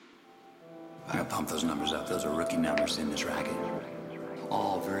I gotta pump those numbers up. Those are rookie numbers in this racket.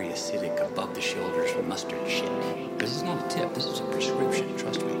 All very acidic, above the shoulders mustard shit. This is not a tip. This is a prescription.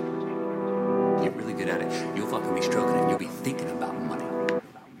 Trust me. Get really good at it. You'll fucking be stroking it. You'll be thinking about money.